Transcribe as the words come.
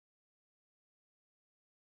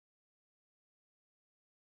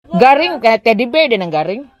Garing, teddy bear din ang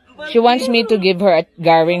garing. She wants me to give her a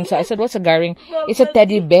garing. So I said, what's a garing? It's a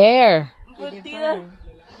teddy bear.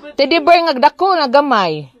 Teddy bear nga dako na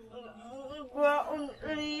gamay.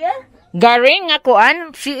 Garing nga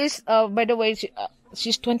kuan. She is, by the way,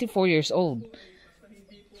 she's 24 years old.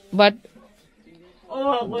 But,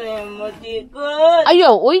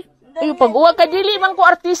 ayaw, uy. Ayaw, pag-uwag ka, dili man ko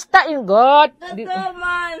artista in God.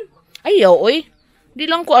 Ayaw, uy. Di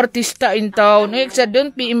lang ko artista in town. So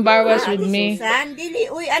don't be embarrassed with me. Dili,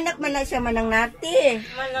 uy, anak man na siya manang nati.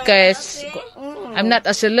 Cause I'm not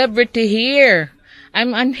a celebrity here.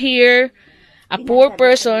 I'm on here, a poor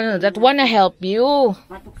person that wanna help you.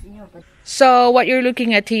 So what you're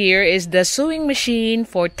looking at here is the sewing machine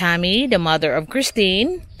for Tammy, the mother of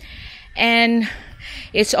Christine. And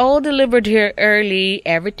it's all delivered here early.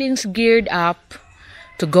 Everything's geared up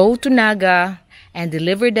to go to Naga and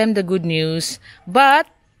deliver them the good news. But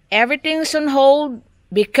everything's on hold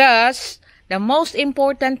because the most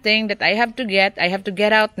important thing that I have to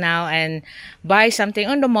get out now and buy something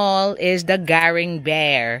on the mall is the Garing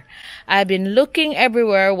bear. I've been looking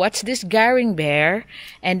everywhere, what's this Garing bear?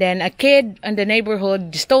 And then a kid in the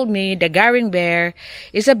neighborhood just told me the Garing bear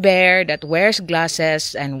is a bear that wears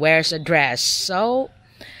glasses and wears a dress. So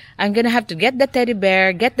I'm gonna have to get the teddy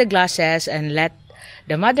bear, get the glasses, and let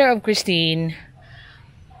the mother of Christine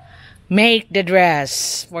make the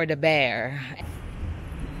dress for the bear.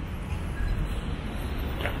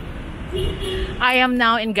 I am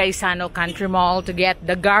now in Gaisano Country Mall to get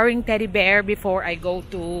the Garing teddy bear before I go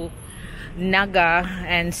to Naga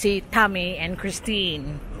and see Tammy and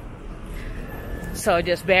Christine. So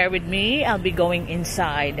just bear with me. I'll be going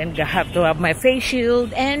inside and I have to have my face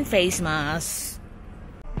shield and face mask.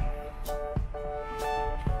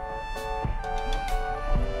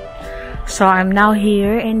 So I'm now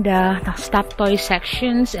here in the stuffed toy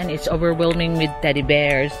sections and it's overwhelming with teddy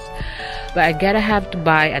bears. But I gotta have to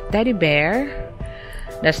buy a teddy bear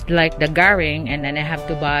that's like the Garing, and then I have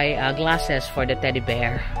to buy glasses for the teddy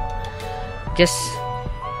bear. Just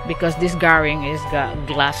because this Garing is got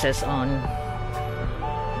glasses on.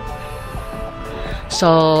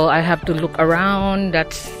 So I have to look around.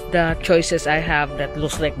 That's the choices I have that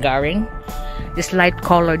looks like Garing. This light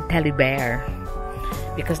colored teddy bear.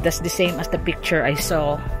 Because that's the same as the picture I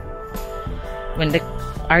saw when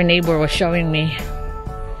our neighbor was showing me.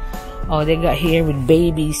 Oh, they got here with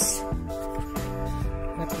babies.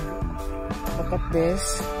 Look at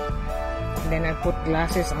this. And then I put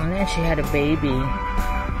glasses on it and she had a baby.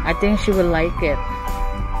 I think she will like it.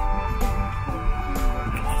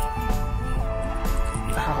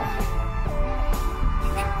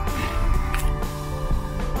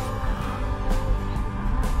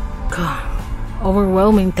 God.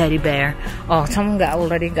 Overwhelming teddy bear. Oh, some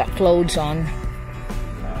already got clothes on.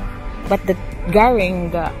 But the Garing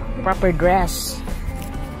got proper dress.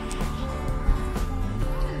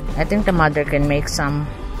 I think the mother can make some.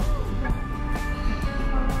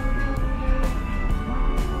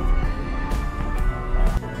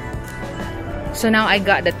 So now I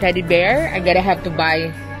got the teddy bear. I gotta have to buy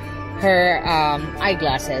her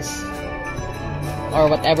eyeglasses. Or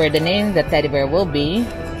whatever the name the teddy bear will be.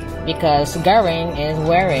 Because Garing is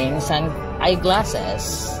wearing some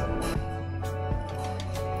eyeglasses.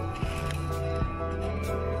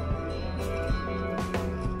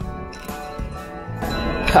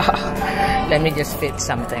 Let me just fit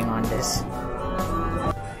something on this.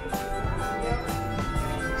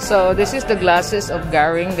 So this is the glasses of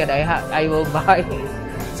Garing that I will buy.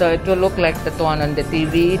 So it will look like the one on the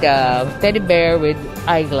TV, the teddy bear with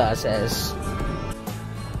eyeglasses.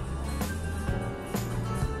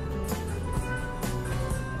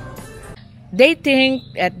 They think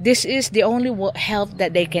that this is the only help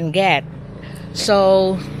that they can get.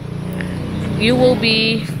 So you will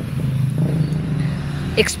be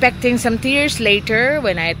expecting some tears later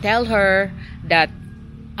when I tell her that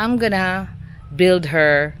I'm gonna build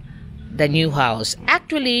her the new house.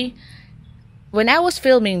 Actually, when I was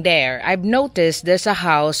filming there, I've noticed there's a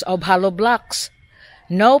house of hollow blocks.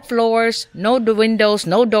 No floors, no windows,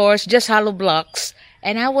 no doors, just hollow blocks.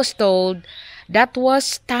 And I was told that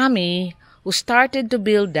was Tammy who started to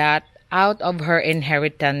build that out of her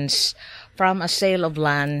inheritance from a sale of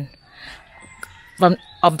land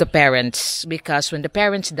of the parents. Because when the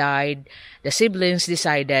parents died, the siblings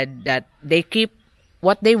decided that they keep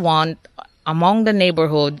what they want among the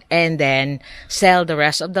neighborhood and then sell the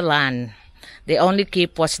rest of the land. They only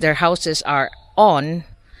keep what their houses are on,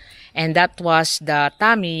 and that was the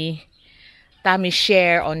Tammy's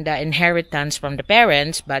share on the inheritance from the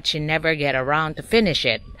parents, but she never get around to finish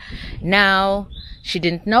it. Now, she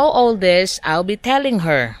didn't know all this. I'll be telling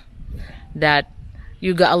her that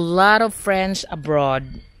You got a lot of friends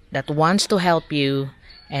abroad that wants to help you,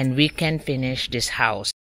 and we can finish this house.